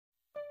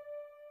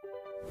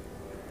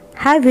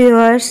Hi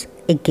viewers,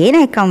 again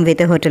I come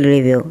with a hotel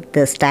review,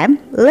 this time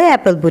Le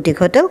Apple Boutique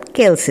Hotel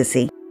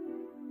KLCC.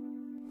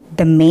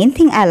 The main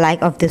thing I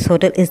like of this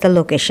hotel is the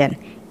location.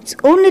 It's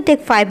only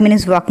take 5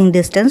 minutes walking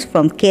distance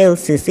from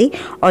KLCC,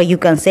 or you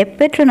can say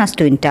Petronas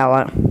Twin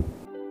Tower.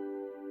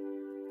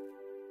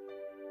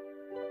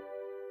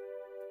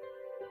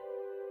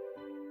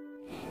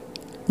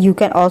 You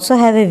can also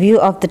have a view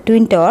of the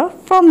Twin Tower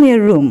from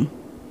your room.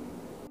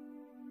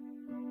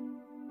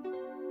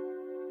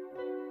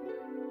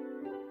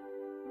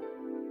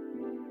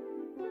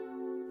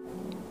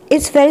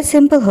 It's very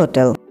simple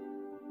hotel.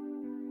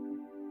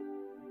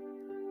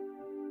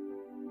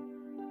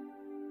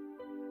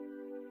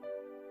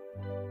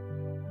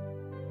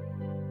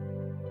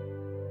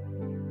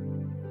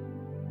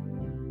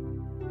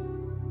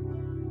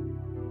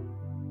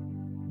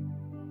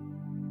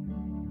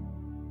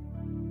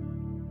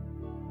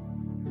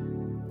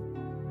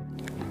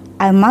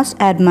 I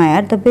must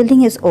admire the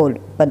building is old,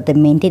 but they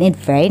maintain it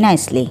very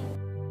nicely.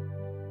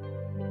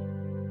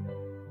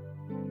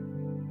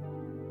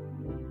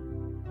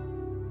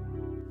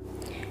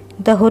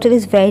 The hotel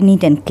is very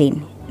neat and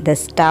clean. The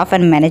staff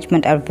and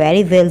management are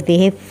very well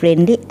behaved,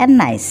 friendly and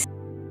nice.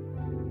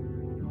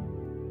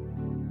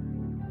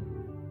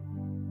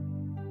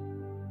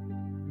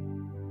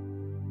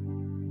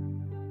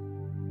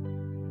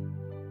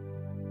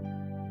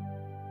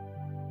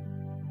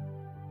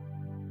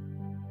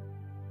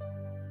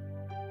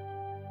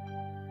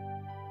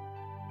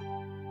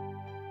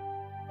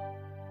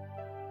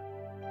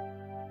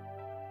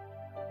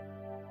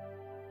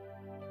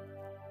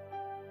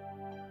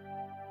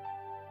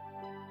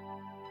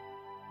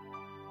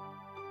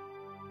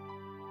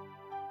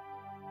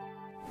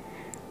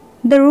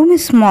 The room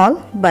is small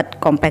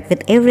but compact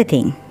with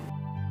everything.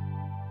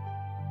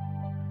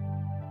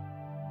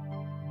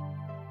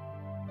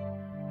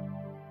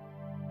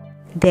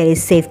 There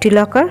is safety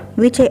locker,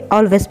 which I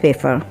always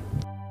prefer.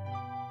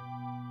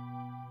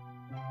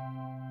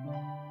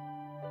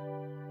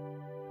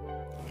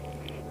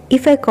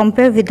 If I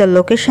compare with the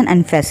location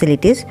and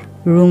facilities,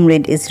 room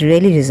rent is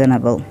really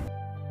reasonable.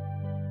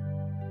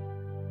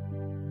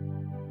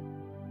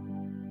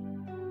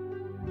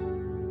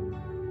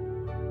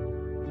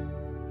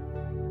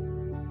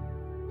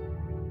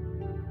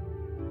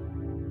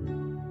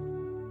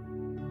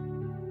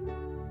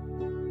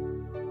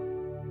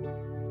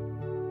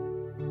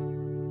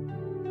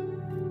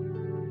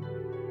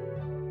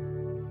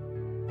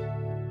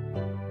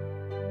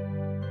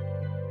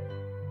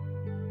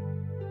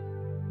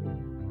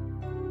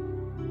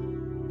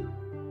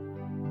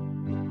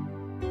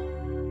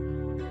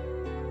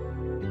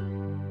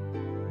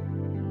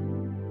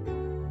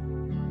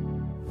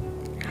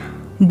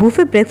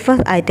 Buffet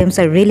breakfast items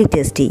are really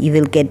tasty. You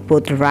will get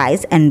both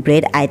rice and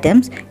bread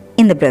items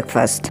in the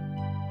breakfast.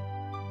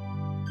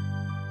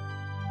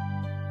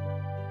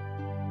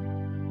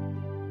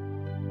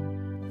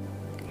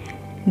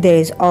 There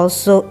is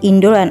also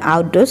indoor and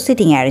outdoor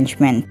seating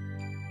arrangement.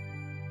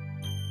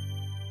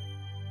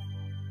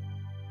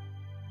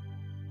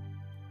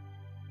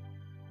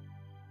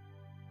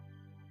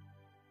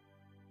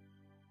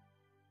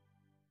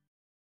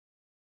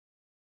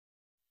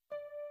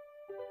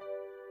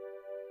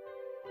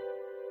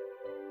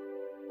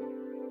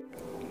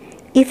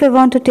 If I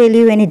want to tell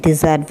you any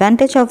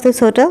disadvantage of this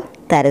hotel,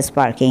 that is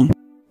parking.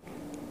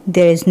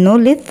 There is no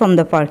lift from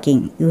the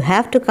parking. You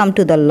have to come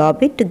to the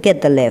lobby to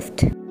get the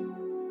lift.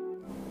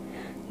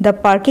 The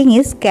parking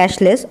is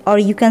cashless, or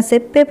you can say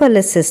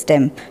paperless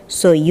system,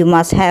 so you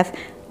must have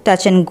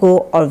touch and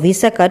go or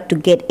Visa card to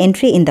get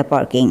entry in the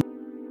parking.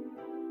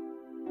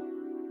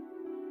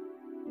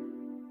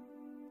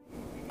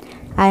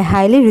 I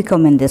highly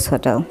recommend this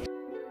hotel.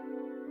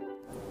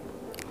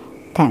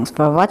 Thanks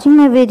for watching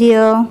my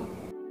video.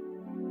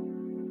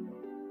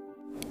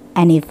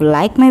 And if you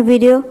like my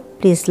video,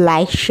 please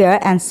like, share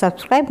and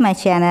subscribe my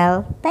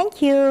channel.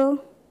 Thank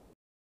you.